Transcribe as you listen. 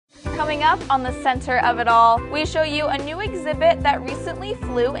Coming up on the center of it all, we show you a new exhibit that recently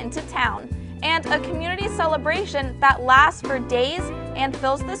flew into town and a community celebration that lasts for days and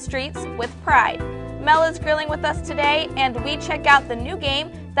fills the streets with pride. Mel is grilling with us today, and we check out the new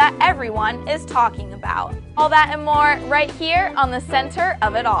game that everyone is talking about. All that and more right here on the center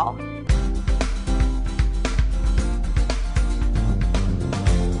of it all.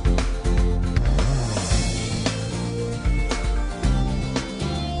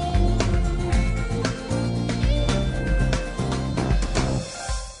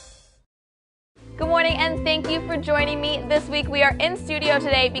 Good morning and thank you for joining me. This week we are in studio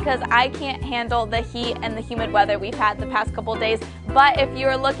today because I can't handle the heat and the humid weather we've had the past couple days. But if you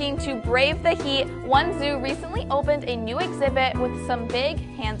are looking to brave the heat, one zoo recently opened a new exhibit with some big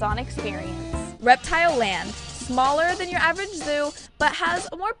hands-on experience. Reptiland. Smaller than your average zoo, but has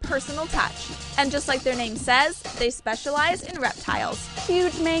a more personal touch. And just like their name says, they specialize in reptiles.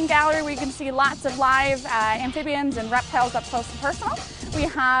 Huge main gallery where you can see lots of live amphibians and reptiles up close and personal. We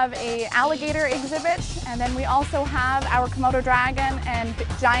have an alligator exhibit, and then we also have our Komodo dragon and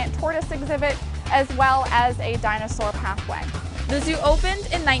giant tortoise exhibit, as well as a dinosaur pathway. The zoo opened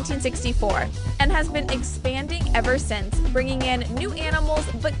in 1964 and has been expanding ever since, bringing in new animals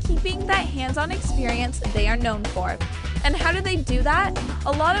but keeping that hands-on experience they are known for. And how do they do that?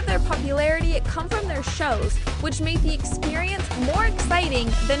 A lot of their popularity comes from their shows, which make the experience more exciting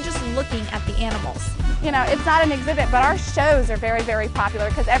than just looking at the animals. You know, it's not an exhibit, but our shows are very, very popular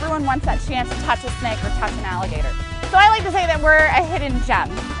because everyone wants that chance to touch a snake or touch an alligator. So I like to say that we're a hidden gem.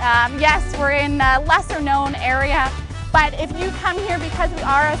 Yes, we're in a lesser known area, but if you come here because we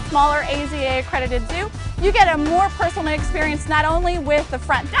are a smaller AZA accredited zoo, you get a more personal experience not only with the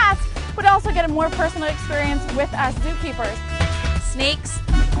front desk, but also get a more personal experience with us zookeepers. Snakes,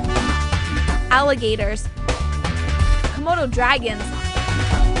 alligators, Komodo dragons,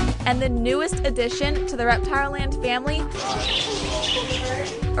 and the newest addition to the Reptiland family,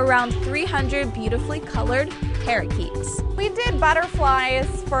 around 300 beautifully colored parakeets. We did butterflies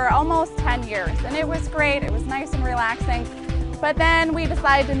for almost 10 years, and it was great. It was nice and relaxing. But then we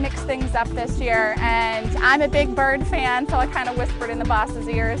decided to mix things up this year, and I'm a big bird fan, so I kind of whispered in the boss's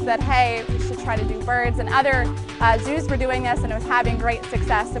ears that, hey, we should try to do birds, and other zoos were doing this and it was having great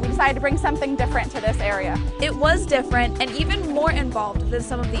success, so we decided to bring something different to this area. It was different and even more involved than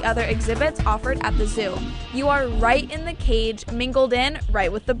some of the other exhibits offered at the zoo. You are right in the cage, mingled in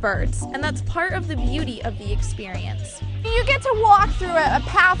right with the birds, and that's part of the beauty of the experience. You get to walk through a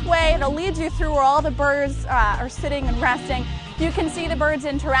pathway that'll lead you through where all the birds are sitting and resting. You can see the birds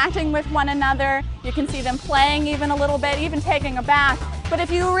interacting with one another. You can see them playing even a little bit, even taking a bath. But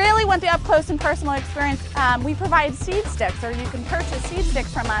if you really want the up close and personal experience, we provide seed sticks, or you can purchase seed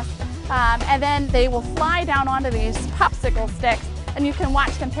sticks from us. And then they will fly down onto these popsicle sticks, and you can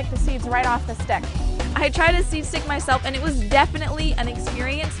watch them pick the seeds right off the stick. I tried a seed stick myself, and it was definitely an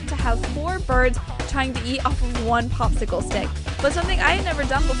experience to have 4 birds trying to eat off of one popsicle stick, but something I had never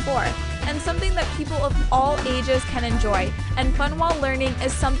done before, and something that people of all ages can enjoy. And fun while learning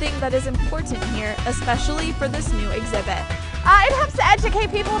is something that is important here, especially for this new exhibit. It helps to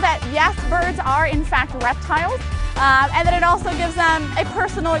educate people that yes, birds are in fact reptiles, and that it also gives them a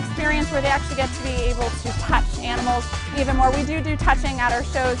personal experience where they actually get to be able to touch animals even more. We do touching at our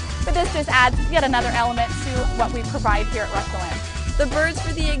shows, but this just adds yet another element to what we provide here at Reptiland. The birds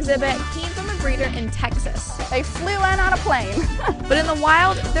for the exhibit came from a breeder in Texas. They flew in on a plane. But in the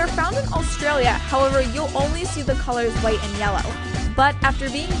wild, they're found in Australia. However, you'll only see the colors white and yellow. But after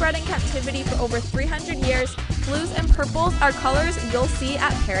being bred in captivity for over 300 years, blues and purples are colors you'll see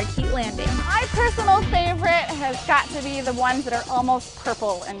at Parakeet Landing. My personal favorite has got to be the ones that are almost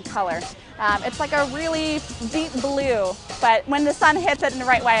purple in color. It's like a really deep blue, but when the sun hits it in the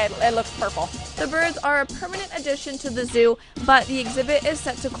right way, it looks purple. The birds are a permanent addition to the zoo, but the exhibit is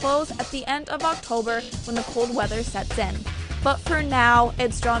set to close at the end of October when the cold weather sets in. But for now,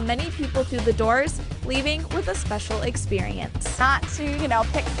 it's drawn many people through the doors, leaving with a special experience. Not to,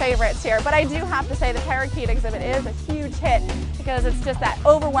 pick favorites here, but I do have to say the parakeet exhibit is a huge hit because it's just that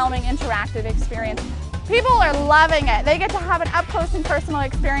overwhelming interactive experience. People are loving it. They get to have an up-close and personal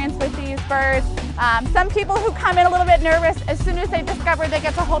experience with these birds. Some people who come in a little bit nervous, as soon as they discover they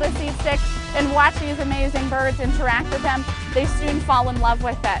get to hold a seed stick and watch these amazing birds interact with them, they soon fall in love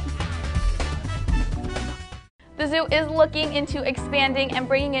with it. The zoo is looking into expanding and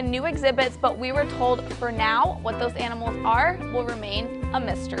bringing in new exhibits, but we were told for now what those animals are will remain a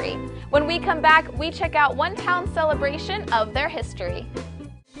mystery. When we come back, we check out one town's celebration of their history.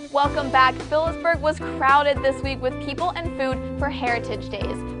 Welcome back. Philipsburg was crowded this week with people and food for Heritage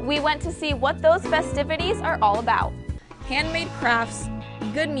Days. We went to see what those festivities are all about. Handmade crafts,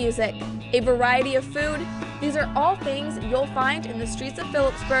 good music, a variety of food. These are all things you'll find in the streets of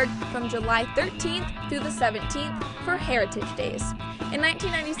Philipsburg from July 13th through the 17th for Heritage Days. In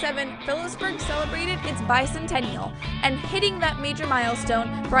 1997, Philipsburg celebrated its bicentennial, and hitting that major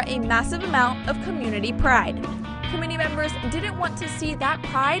milestone brought a massive amount of community pride. Committee members didn't want to see that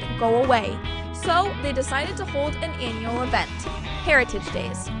pride go away, so they decided to hold an annual event, Heritage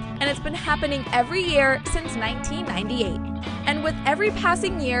Days, and it's been happening every year since 1998. And with every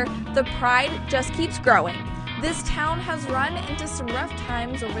passing year, the pride just keeps growing. This town has run into some rough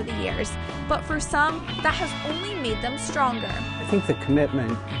times over the years, but for some, that has only made them stronger. I think the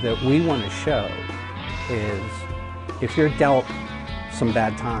commitment that we want to show is if you're dealt some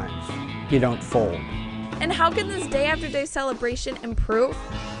bad times, you don't fold. And how can this day after day celebration improve?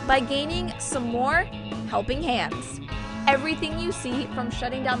 By gaining some more helping hands. Everything you see, from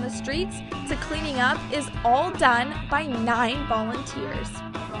shutting down the streets to cleaning up, is all done by 9 volunteers.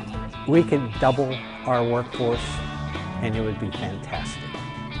 We could double our workforce and it would be fantastic.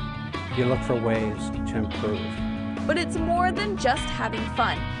 You look for ways to improve. But it's more than just having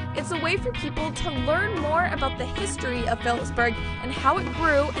fun. It's a way for people to learn more about the history of Philipsburg and how it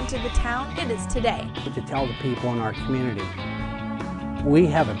grew into the town it is today. To tell the people in our community, we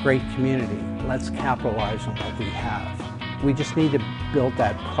have a great community. Let's capitalize on what we have. We just need to build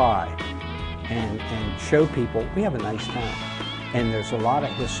that pride and show people we have a nice town. And there's a lot of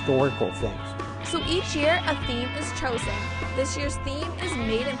historical things. So each year a theme is chosen. This year's theme is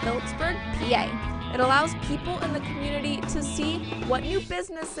Made in Philipsburg, PA. It allows people in the community to see what new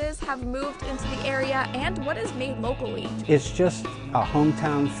businesses have moved into the area and what is made locally. It's just a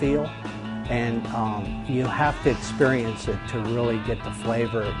hometown feel, and you have to experience it to really get the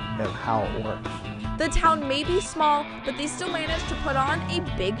flavor of how it works. The town may be small, but they still manage to put on a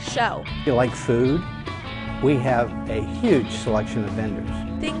big show. If you like food, we have a huge selection of vendors.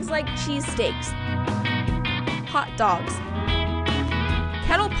 Things like cheesesteaks, hot dogs,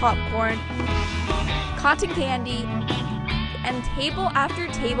 kettle popcorn, cotton candy, and table after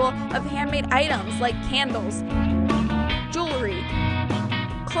table of handmade items like candles, jewelry,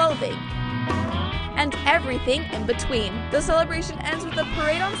 clothing, and everything in between. The celebration ends with a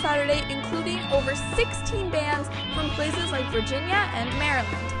parade on Saturday, including over 16 bands from places like Virginia and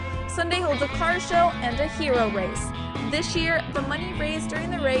Maryland. Sunday holds a car show and a hero race. This year, the money raised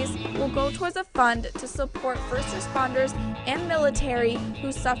during the race will go towards a fund to support first responders and military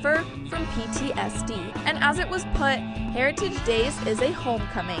who suffer from PTSD. And as it was put, Heritage Days is a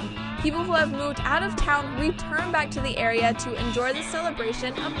homecoming. People who have moved out of town return back to the area to enjoy the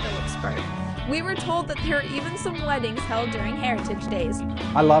celebration of Philipsburg. We were told that there are even some weddings held during Heritage Days.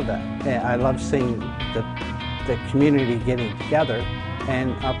 I love that. I love seeing the community getting together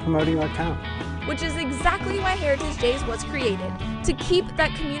and promoting our town. Which is exactly why Heritage Days was created, to keep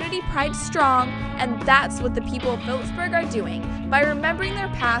that community pride strong, and that's what the people of Philipsburg are doing, by remembering their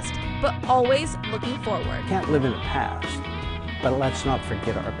past, but always looking forward. Can't live in the past, but let's not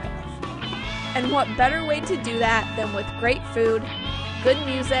forget our past. And what better way to do that than with great food, good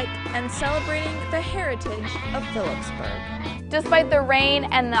music, and celebrating the heritage of Philipsburg. Despite the rain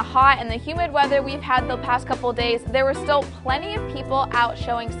and the hot and the humid weather we've had the past couple days, there were still plenty of people out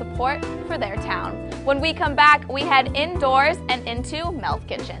showing support for their town. When we come back, we head indoors and into Mel's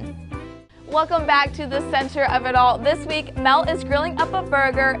kitchen. Welcome back to the center of it all. This week, Mel is grilling up a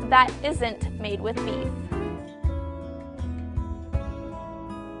burger that isn't made with beef.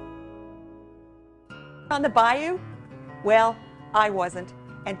 On the bayou? Well, I wasn't.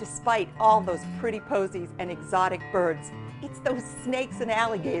 And despite all those pretty posies and exotic birds, it's those snakes and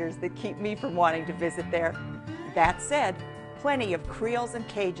alligators that keep me from wanting to visit there. That said, plenty of Creoles and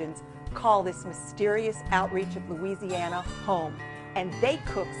Cajuns call this mysterious outreach of Louisiana home, and they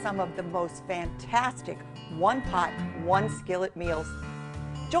cook some of the most fantastic one-pot, one-skillet meals.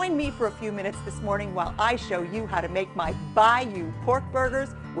 Join me for a few minutes this morning while I show you how to make my Bayou pork burgers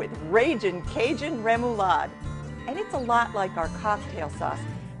with Ragin' Cajun remoulade. And it's a lot like our cocktail sauce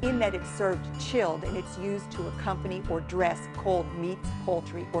in that it's served chilled and it's used to accompany or dress cold meats,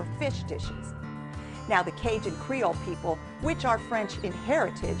 poultry, or fish dishes. Now the Cajun Creole people, which are French in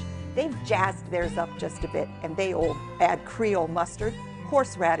heritage, they've jazzed theirs up just a bit, and they add Creole mustard,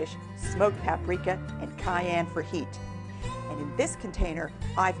 horseradish, smoked paprika, and cayenne for heat. And in this container,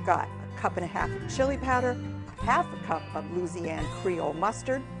 I've got 1.5 cups of chili powder, 1/2 cup of Louisiana Creole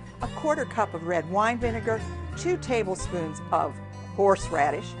mustard, 1/4 cup of red wine vinegar, 2 tablespoons of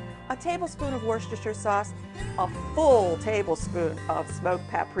horseradish, a tablespoon of Worcestershire sauce, a full tablespoon of smoked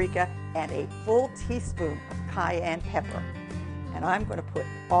paprika, and a full teaspoon of cayenne pepper. And I'm going to put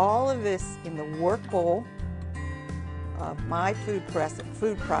all of this in the work bowl of my food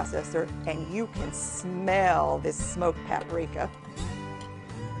processor, and you can smell this smoked paprika.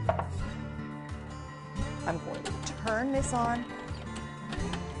 I'm going to turn this on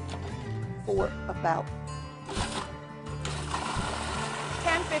for about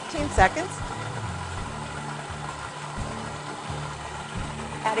 10-15 seconds.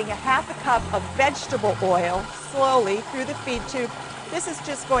 Adding a half a cup of vegetable oil slowly through the feed tube. This is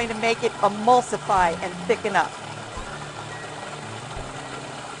just going to make it emulsify and thicken up.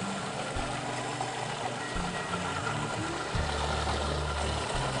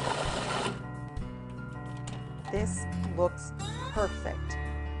 This looks perfect.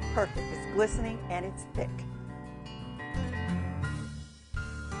 Perfect. It's glistening and it's thick.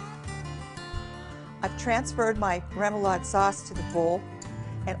 I've transferred my remoulade sauce to the bowl,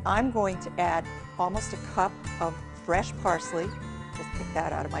 and I'm going to add almost a cup of fresh parsley. Just picked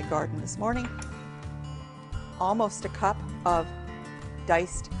that out of my garden this morning. Almost a cup of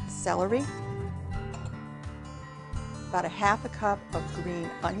diced celery. About a half a cup of green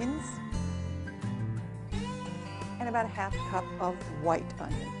onions. And about a half a cup of white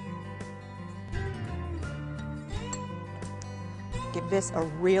onion. Give this a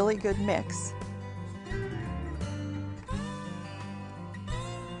really good mix.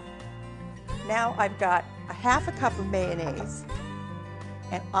 Now I've got a half a cup of mayonnaise,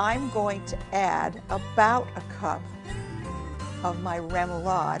 and I'm going to add about a cup of my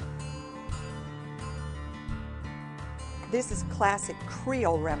remoulade. This is classic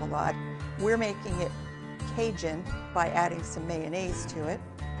Creole remoulade. We're making it Cajun by adding some mayonnaise to it.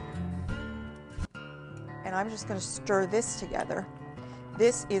 And I'm just going to stir this together.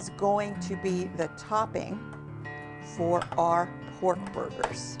 This is going to be the topping for our pork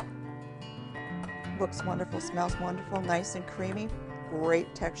burgers. Looks wonderful, smells wonderful, nice and creamy,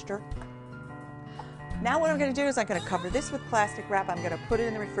 great texture. Now what I'm going to do is I'm going to cover this with plastic wrap. I'm going to put it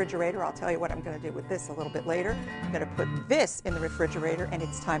in the refrigerator. I'll tell you what I'm going to do with this a little bit later. I'm going to put this in the refrigerator, and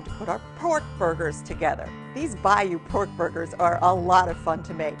it's time to put our pork burgers together. These Bayou pork burgers are a lot of fun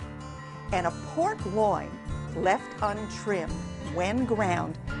to make. And a pork loin left untrimmed when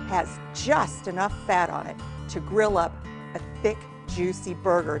ground has just enough fat on it to grill up a thick, juicy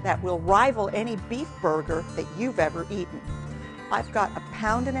burger that will rival any beef burger that you've ever eaten. I've got 1.5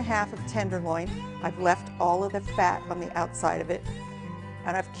 pounds of tenderloin. I've left all of the fat on the outside of it,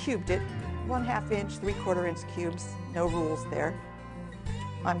 and I've cubed it, 1/2 inch, 3/4 inch cubes, no rules there.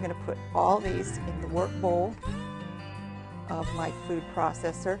 I'm going to put all these in the work bowl of my food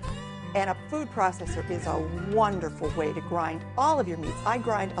processor. And a food processor is a wonderful way to grind all of your meats. I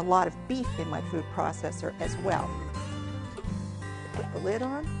grind a lot of beef in my food processor as well. Put the lid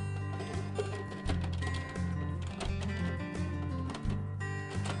on.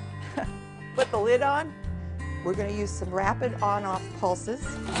 Put the lid on. We're going to use some rapid on-off pulses.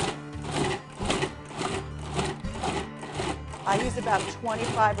 I use about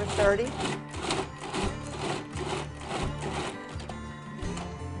 25 or 30.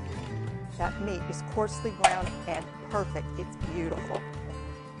 That meat is coarsely ground and perfect. It's beautiful.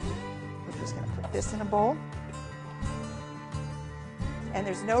 We're just going to put this in a bowl. And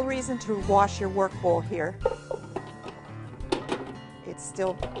there's no reason to wash your work bowl here. It's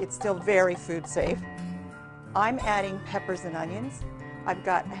still very food safe. I'm adding peppers and onions. I've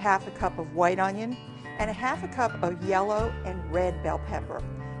got 1/2 cup of white onion and 1/2 cup of yellow and red bell pepper.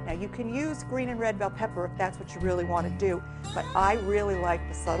 Now you can use green and red bell pepper if that's what you really want to do, but I really like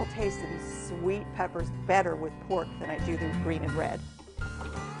the subtle taste of these sweet peppers better with pork than I do the green and red.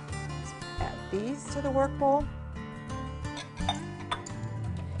 So add these to the work bowl.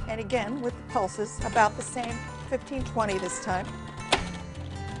 And again, with the pulses, about the same, 15-20 this time.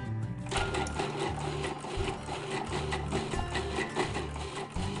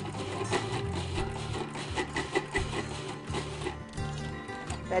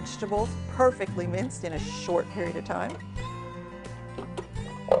 Vegetables perfectly minced in a short period of time.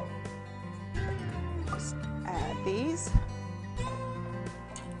 Just add these.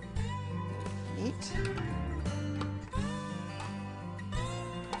 Meat.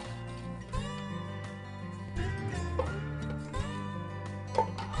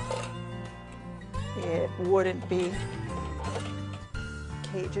 It wouldn't be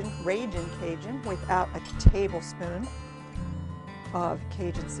Ragin' Cajun without a tablespoon of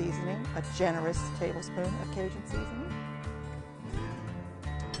Cajun seasoning, a generous tablespoon of Cajun seasoning,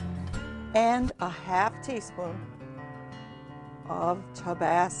 and a 1/2 teaspoon of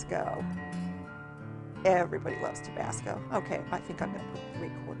Tabasco. Everybody loves Tabasco. Okay, I think I'm going to put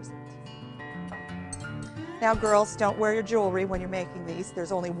 3/4 of it. Now girls, don't wear your jewelry when you're making these.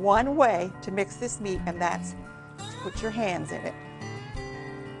 There's only one way to mix this meat, and that's to put your hands in it.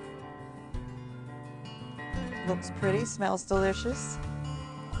 Looks pretty, smells delicious.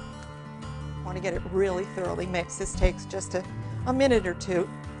 Want to get it really thoroughly mixed. This takes just a minute or two.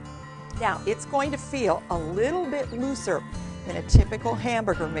 Now, it's going to feel a little bit looser than a typical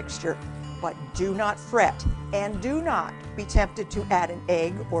hamburger mixture, but do not fret, and do not be tempted to add an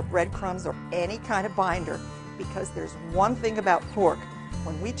egg or breadcrumbs or any kind of binder, because there's one thing about pork.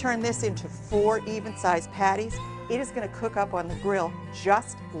 When we turn this into 4 even-sized patties, it is going to cook up on the grill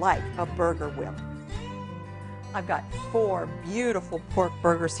just like a burger will. I've got 4 beautiful pork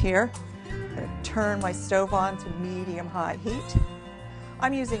burgers here. I'm going to turn my stove on to medium-high heat.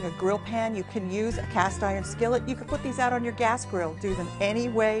 I'm using a grill pan. You can use a cast iron skillet. You can put these out on your gas grill. Do them any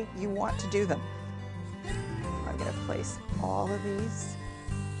way you want to do them. I'm going to place all of these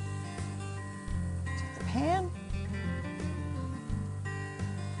to the pan.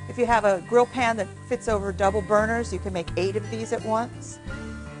 If you have a grill pan that fits over double burners, you can make 8 of these at once.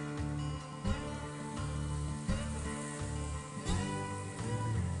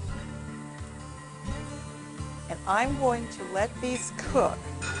 And I'm going to let these cook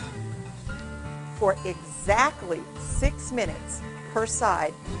for exactly 6 minutes per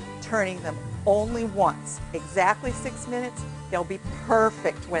side, turning them only once. Exactly 6 minutes. They'll be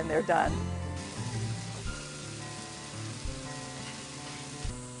perfect when they're done.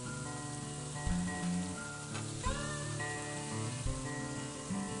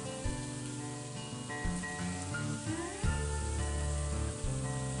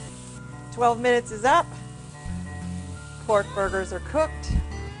 "12 minutes is up. Pork burgers are cooked.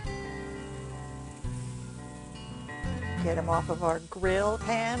 Get them off of our grill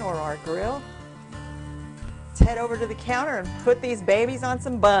pan or our grill. Let's head over to the counter and put these babies on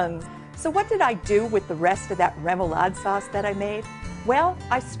some buns. So what did I do with the rest of that remoulade sauce that I made? Well,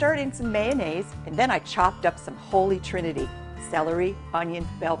 I stirred in some mayonnaise, and then I chopped up some Holy Trinity: celery, onion,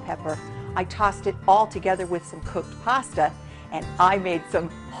 bell pepper. I tossed it all together with some cooked pasta, and I made some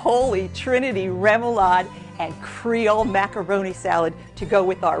Holy Trinity remoulade and Creole macaroni salad to go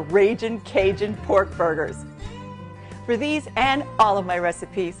with our Ragin' Cajun pork burgers. For these and all of my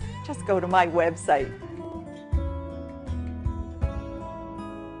recipes, just go to my website.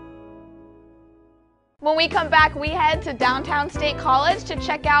 When we come back, we head to Downtown State College to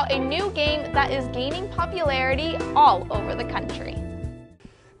check out a new game that is gaining popularity all over the country.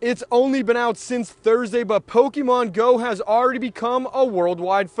 It's only been out since Thursday, but Pokemon Go has already become a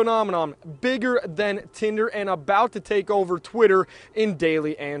worldwide phenomenon, bigger than Tinder and about to take over Twitter in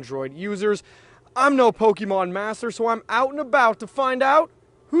daily Android users. I'm no Pokemon master, so I'm out and about to find out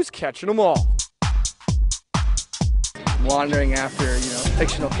who's catching them all. Wandering after,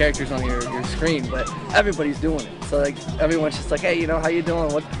 fictional characters on your screen, but everybody's doing it. So like everyone's just like, hey, how you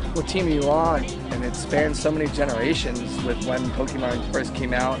doing? What team are you on? And it spans so many generations with when Pokemon first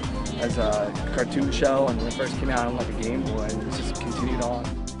came out as a cartoon show and when it first came out on like a Game Boy, and it's just continued on.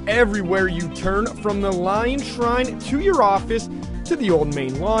 Everywhere you turn, from the Lion Shrine to your office to the old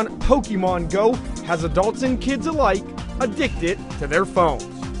main lawn, Pokemon Go has adults and kids alike addicted to their phones.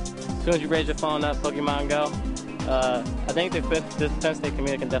 As soon as you raise your phone up, Pokemon Go, I think the Penn State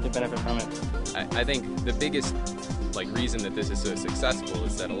community can definitely benefit from it. I think the biggest reason that this is so successful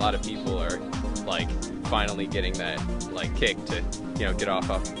is that a lot of people are finally getting that kick to get off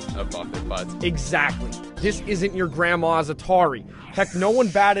their butts. Exactly. This isn't your grandma's Atari. Heck, no one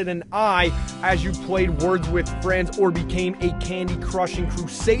batted an eye as you played Words with Friends or became a candy-crushing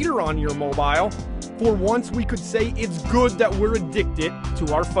crusader on your mobile. For once, we could say it's good that we're addicted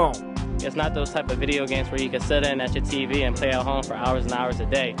to our phone. It's not those type of video games where you can sit in at your TV and play at home for hours and hours a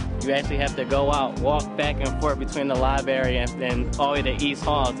day. You actually have to go out, walk back and forth between the live area and all the way to East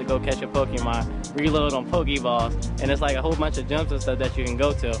Hall to go catch a Pokemon, reload on Pokeballs, and it's like a whole bunch of gyms and stuff that you can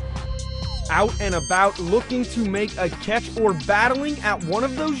go to. Out and about looking to make a catch or battling at one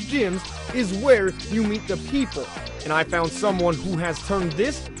of those gyms is where you meet the people. And I found someone who has turned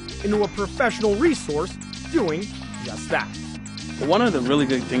this into a professional resource doing just that. One of the really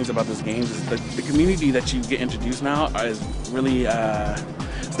good things about this game is that the community that you get introduced now is really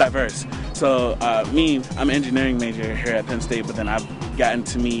it's diverse. So I'm an engineering major here at Penn State, but then I've gotten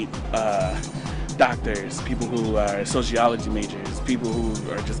to meet doctors, people who are sociology majors, people who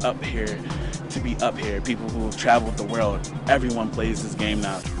are just up here to be up here, people who have traveled the world. Everyone plays this game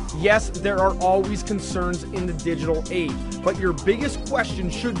now. Yes, there are always concerns in the digital age, but your biggest question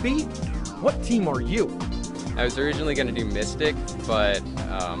should be, what team are you? I was originally going to do Mystic, but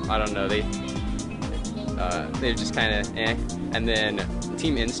I don't know, they're just kind of eh. And then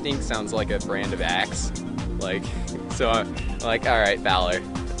Team Instinct sounds like a brand of axe, so I'm like, all right, Valor,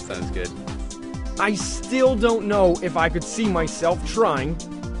 that sounds good. I still don't know if I could see myself trying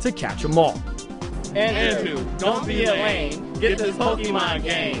to catch them all. Andrew, don't be a lame. Get this Pokemon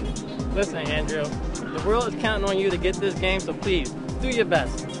game. Listen, Andrew, the world is counting on you to get this game, so please, do your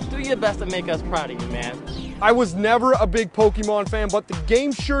best. Do your best to make us proud of you, man. I was never a big Pokemon fan, but the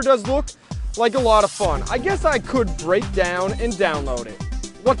game sure does look like a lot of fun. I guess I could break down and download it.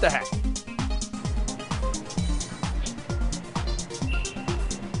 What the heck?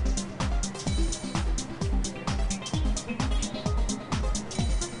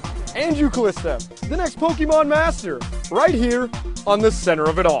 Andrew Callista, the next Pokemon Master, right here on the center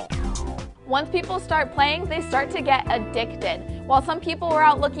of it all. Once people start playing, they start to get addicted. While some people were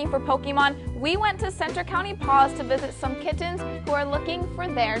out looking for Pokemon, we went to Center County Paws to visit some kittens who are looking for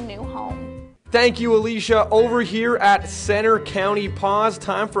their new home. Thank you, Alicia. Over here at Center County Paws,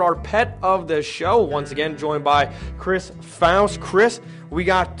 time for our pet of the show. Once again, joined by Chris Faust. Chris, we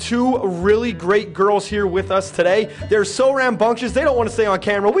got two really great girls here with us today. They're so rambunctious, they don't want to stay on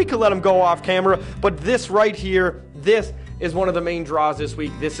camera. We could let them go off camera, but this right here, this is one of the main draws this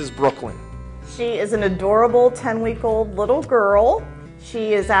week. This is Brooklyn. She is an adorable 10-week-old little girl.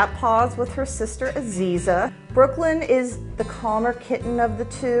 She is at Paws with her sister Aziza. Brooklyn is the calmer kitten of the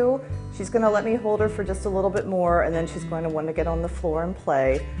two. She's going to let me hold her for just a little bit more, and then she's going to want to get on the floor and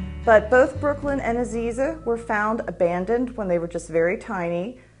play. But both Brooklyn and Aziza were found abandoned when they were just very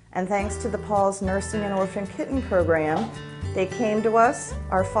tiny, and thanks to the Paws Nursing and Orphan Kitten program, they came to us.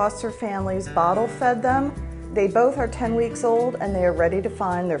 Our foster families bottle fed them. They both are 10 weeks old, and they are ready to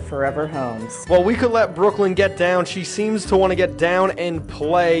find their forever homes. Well, we could let Brooklyn get down. She seems to want to get down and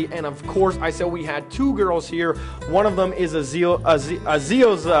play. And of course, I said we had two girls here. One of them is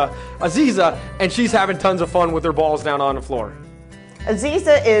Aziza, and she's having tons of fun with her balls down on the floor.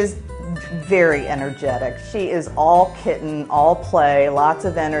 Aziza is very energetic. She is all kitten, all play, lots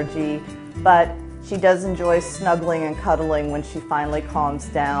of energy, but she does enjoy snuggling and cuddling when she finally calms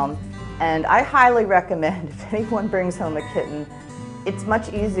down. And I highly recommend if anyone brings home a kitten, it's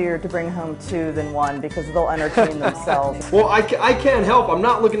much easier to bring home two than one because they'll entertain themselves. Well, I can't help. I'm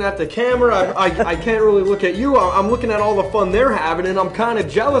not looking at the camera. I can't really look at you. I'm looking at all the fun they're having, and I'm kind of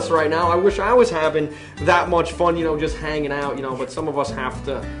jealous right now. I wish I was having that much fun, you know, just hanging out, you know, but some of us have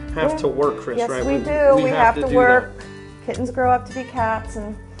to work, Chris, yes, right? We do. We have to work. Kittens grow up to be cats,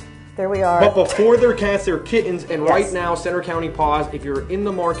 and there we are. But before they're cats, they're kittens, and yes. Right now, Center County Paws, if you're in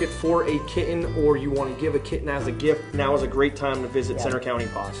the market for a kitten or you want to give a kitten as a gift, now is a great time to visit Center County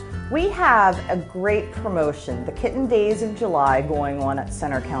Paws. We have a great promotion, the Kitten Days of July, going on at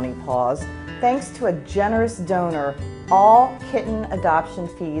Center County Paws. Thanks to a generous donor, all kitten adoption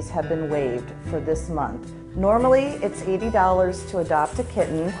fees have been waived for this month. Normally, it's $80 to adopt a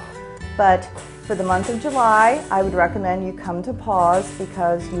kitten, but for the month of July, I would recommend you come to Paws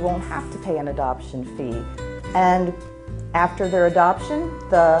because you won't have to pay an adoption fee. And after their adoption,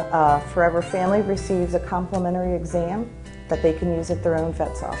 the forever family receives a complimentary exam that they can use at their own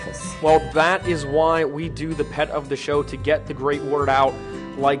vet's office. Well, that is why we do the pet of the show, to get the great word out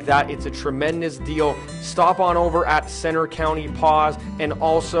like that. It's a tremendous deal. Stop on over at Center County Paws, and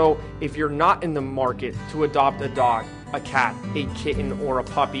also if you're not in the market to adopt a dog, a cat, a kitten, or a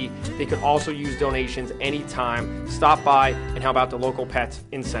puppy, they could also use donations anytime. Stop by, and how about the local pets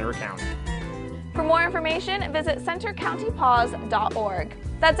in Center County? For more information, visit centercountypaws.org.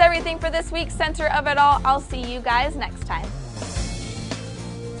 That's everything for this week's Center of It All. I'll see you guys next time.